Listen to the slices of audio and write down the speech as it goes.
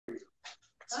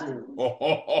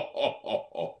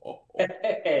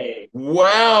Hey.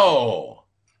 Well,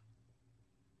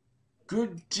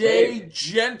 good day, Hey.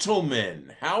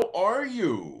 gentlemen. How are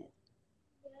you?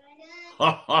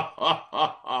 Ha ha ha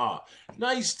ha ha.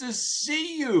 Nice to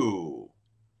see you. You too.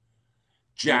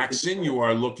 Jackson, you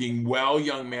are looking well,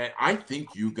 young man. I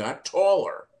think you got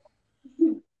taller.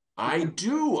 I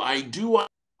do. I do.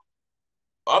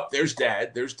 Up, there's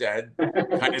Dad. There's Dad.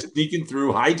 Kind of sneaking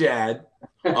through. Hi, Dad.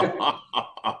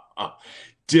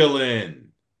 Dylan,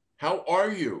 how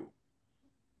are you?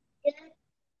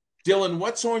 Dylan,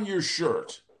 what's on your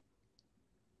shirt?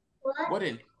 What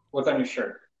in What's on your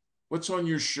shirt? what's on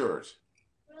your shirt?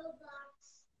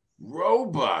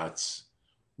 Robots.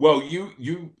 Well,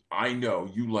 you I know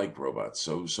you like robots.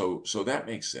 So that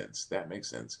makes sense. That makes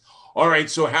sense. All right,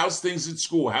 so how's things at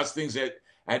school? How's things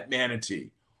at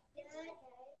Manatee?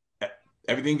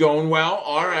 Everything going well?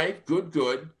 All right, good,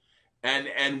 good.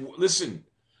 And listen,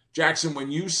 Jackson,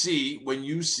 when you see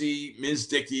Ms.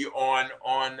 Dickey on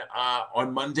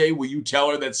Monday, will you tell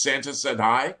her that Santa said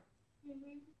hi?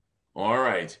 All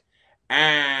right.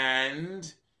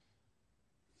 And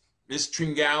Miss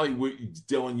Tringali,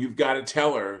 Dylan, you've got to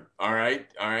tell her. All right,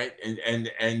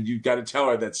 and you've got to tell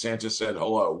her that Santa said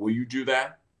hello. Will you do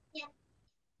that?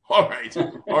 All right,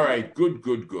 good,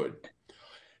 good, good.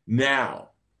 Now,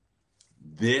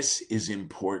 this is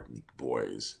important,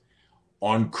 boys.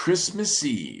 On Christmas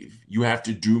Eve, you have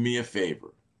to do me a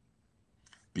favor.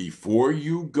 Before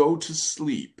you go to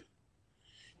sleep,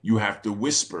 you have to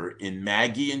whisper in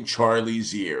Maggie and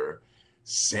Charlie's ear,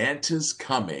 Santa's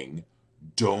coming,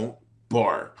 don't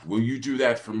bark. Will you do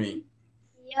that for me?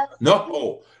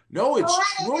 No, no, it's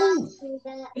true.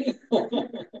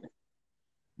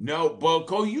 No,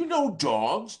 Boko, you know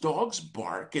dogs. Dogs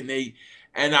bark and I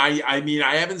mean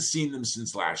I haven't seen them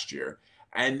since last year.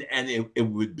 And it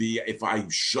would be if I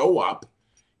show up,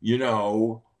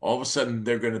 all of a sudden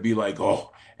they're gonna be like,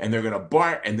 oh, and they're gonna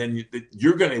bark, and then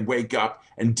you're gonna wake up,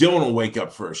 and Dylan will wake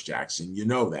up first, Jackson. You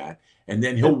know that. And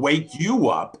then he'll wake you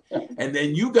up, and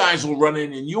then you guys will run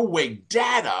in and you'll wake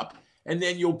Dad up, and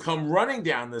then you'll come running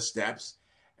down the steps,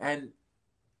 and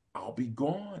I'll be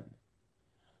gone.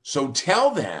 So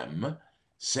tell them,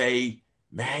 say,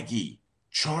 Maggie,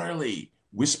 Charlie,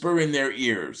 whisper in their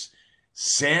ears,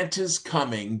 Santa's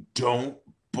coming, don't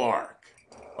bark.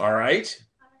 All right?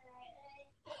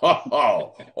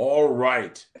 Oh, all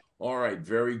right. All right,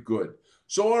 very good.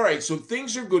 So, all right, so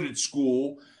things are good at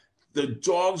school. The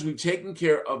dogs, we've taken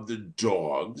care of the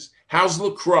dogs. How's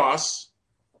lacrosse?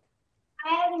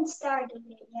 I haven't started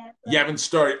it yet. You haven't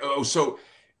started. Oh, so,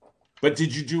 but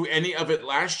did you do any of it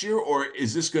last year, or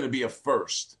is this going to be a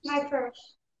first? My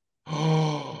first.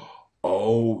 Oh,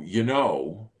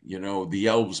 the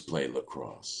elves play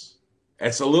lacrosse.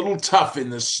 It's a little tough in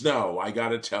the snow, I got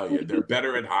to tell you. They're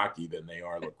better at hockey than they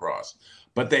are lacrosse,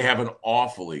 but they have an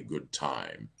awfully good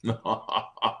time.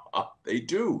 They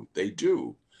do. They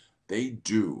do. They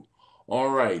do. All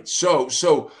right.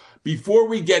 So before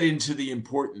we get into the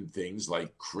important things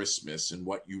like Christmas and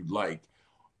what you'd like,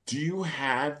 do you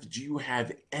have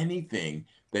anything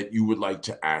that you would like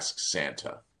to ask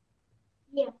Santa?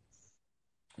 Yes.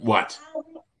 What?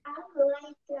 I would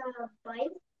like a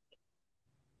bike.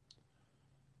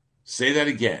 Say that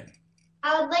again.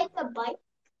 I would like a bike.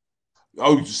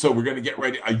 Oh, so we're gonna get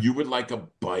ready. You would like a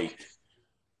bike.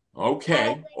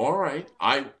 Okay. All right.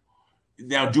 I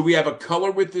Now, do we have a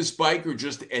color with this bike or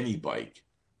just any bike?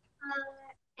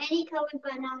 Any color,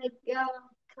 but not a yellow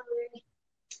color.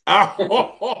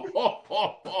 Oh,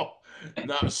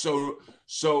 no, so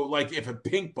like if a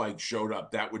pink bike showed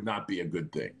up, that would not be a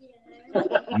good thing. Yeah.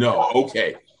 No,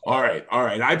 okay. All right, all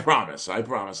right. I promise. I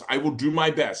promise. I will do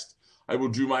my best. I will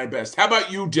do my best. How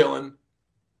about you, Dylan?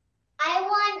 I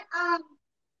want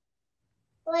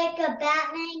like a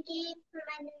Batman game for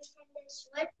my Nintendo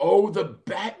Switch. Oh, the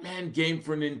Batman game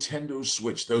for Nintendo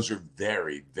Switch. Those are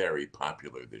very, very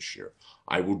popular this year.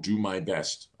 I will do my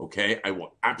best. Okay, I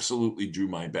will absolutely do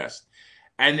my best.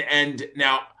 And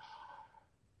now,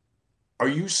 are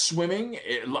you swimming?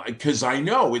 Because I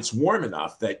know it's warm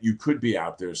enough that you could be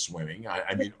out there swimming.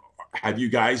 I mean, have you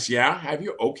guys? Yeah, have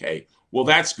you? Okay, well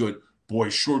that's good. Boy,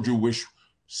 sure do wish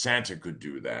Santa could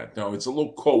do that. No, it's a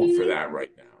little cold for that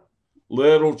right now.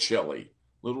 Little chilly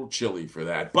for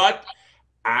that. But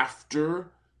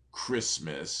after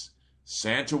Christmas,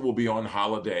 Santa will be on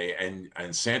holiday, and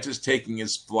Santa's taking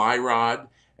his fly rod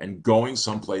and going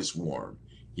someplace warm.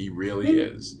 He really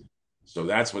is. So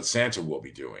that's what Santa will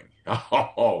be doing.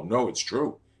 Oh, no, it's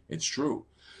true. It's true.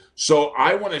 So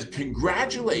I want to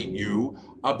congratulate you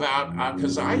about,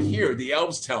 because I hear the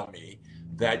elves tell me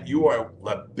that you are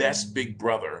the best big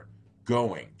brother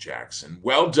going, Jackson.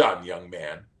 Well done, young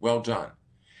man. Well done.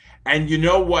 And you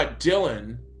know what,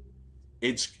 Dylan?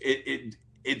 It's good.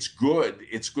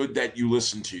 It's good that you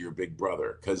listen to your big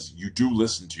brother, because you do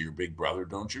listen to your big brother,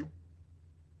 don't you?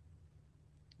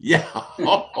 Yeah.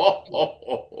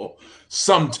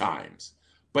 Sometimes.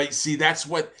 But see, that's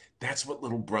what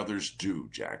little brothers do,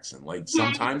 Jackson. Like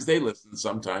sometimes they listen,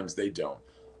 sometimes they don't.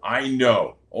 I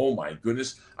know. Oh my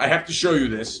goodness. I have to show you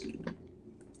this.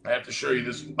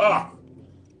 Ah,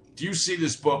 do you see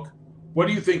this book? What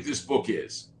do you think this book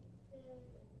is?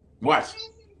 What?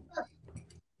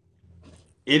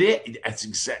 It is.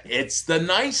 It's the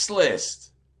nice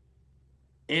list.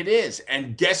 It is.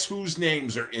 And guess whose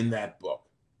names are in that book?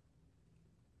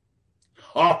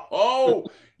 Oh,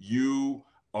 you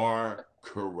are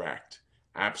correct.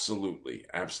 Absolutely.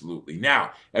 Absolutely.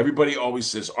 Now, everybody always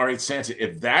says, all right, Santa,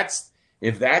 if that's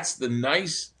the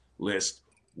nice list,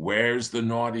 where's the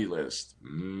naughty list?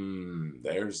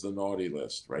 There's the naughty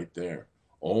list right there.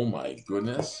 Oh my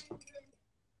goodness.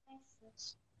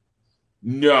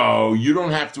 No, you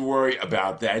don't have to worry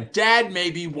about that. Dad,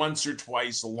 maybe once or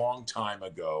twice a long time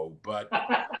ago, but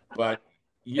not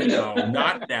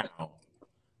now.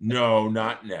 No,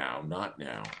 not now, not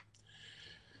now.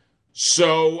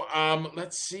 So,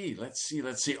 let's see.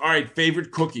 All right,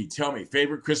 favorite cookie. Tell me,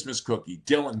 favorite Christmas cookie.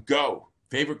 Dylan, go.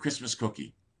 Favorite Christmas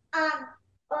cookie.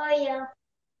 Oreo.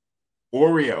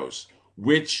 Oreos,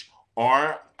 which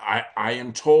are, I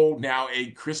am told now,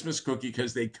 a Christmas cookie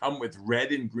because they come with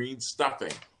red and green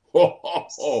stuffing.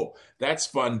 Oh, that's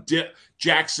fun.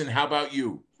 Jackson, how about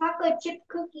you? Chocolate chip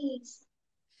cookies.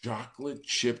 Chocolate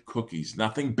chip cookies.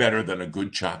 Nothing better than a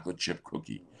good chocolate chip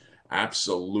cookie.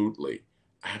 Absolutely.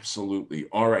 Absolutely.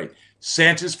 All right.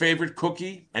 Santa's favorite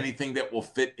cookie? Anything that will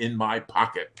fit in my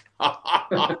pocket.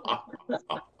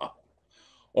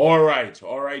 All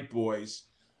right, boys.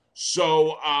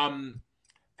 So, and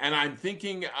I'm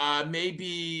thinking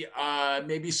maybe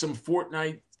some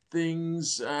Fortnite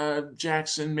things,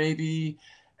 Jackson, maybe.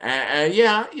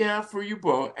 Yeah, for you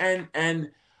both.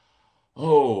 And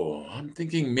oh, I'm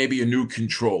thinking maybe a new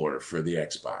controller for the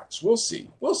Xbox. We'll see.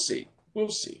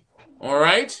 All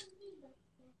right.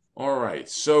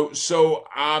 So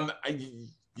I'm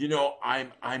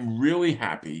really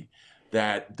happy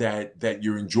that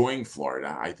you're enjoying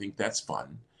Florida. I think that's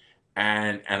fun.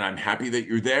 And I'm happy that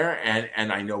you're there,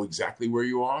 and I know exactly where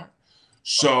you are.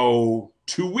 So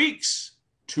 2 weeks.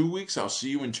 2 weeks. I'll see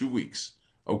you in 2 weeks.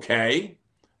 Okay?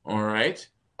 All right.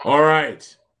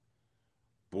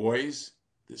 Boys,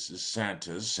 this is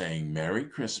Santa saying Merry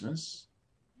Christmas.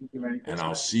 And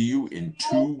I'll see you in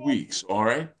 2 weeks. All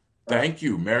right? Thank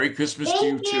you. Merry Christmas to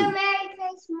you too. Merry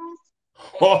Christmas.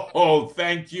 Oh,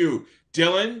 thank you.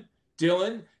 Dylan,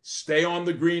 stay on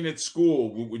the green at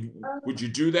school. Would you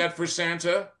do that for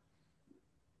Santa?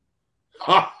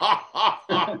 All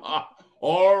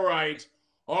right,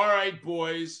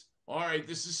 boys. All right,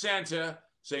 this is Santa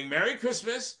saying Merry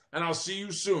Christmas, and I'll see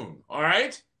you soon. All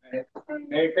right?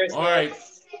 Merry Christmas. All right.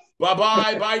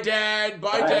 Bye-bye. Bye, Dad.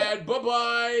 Bye, Dad.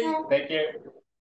 Bye-bye. Thank you.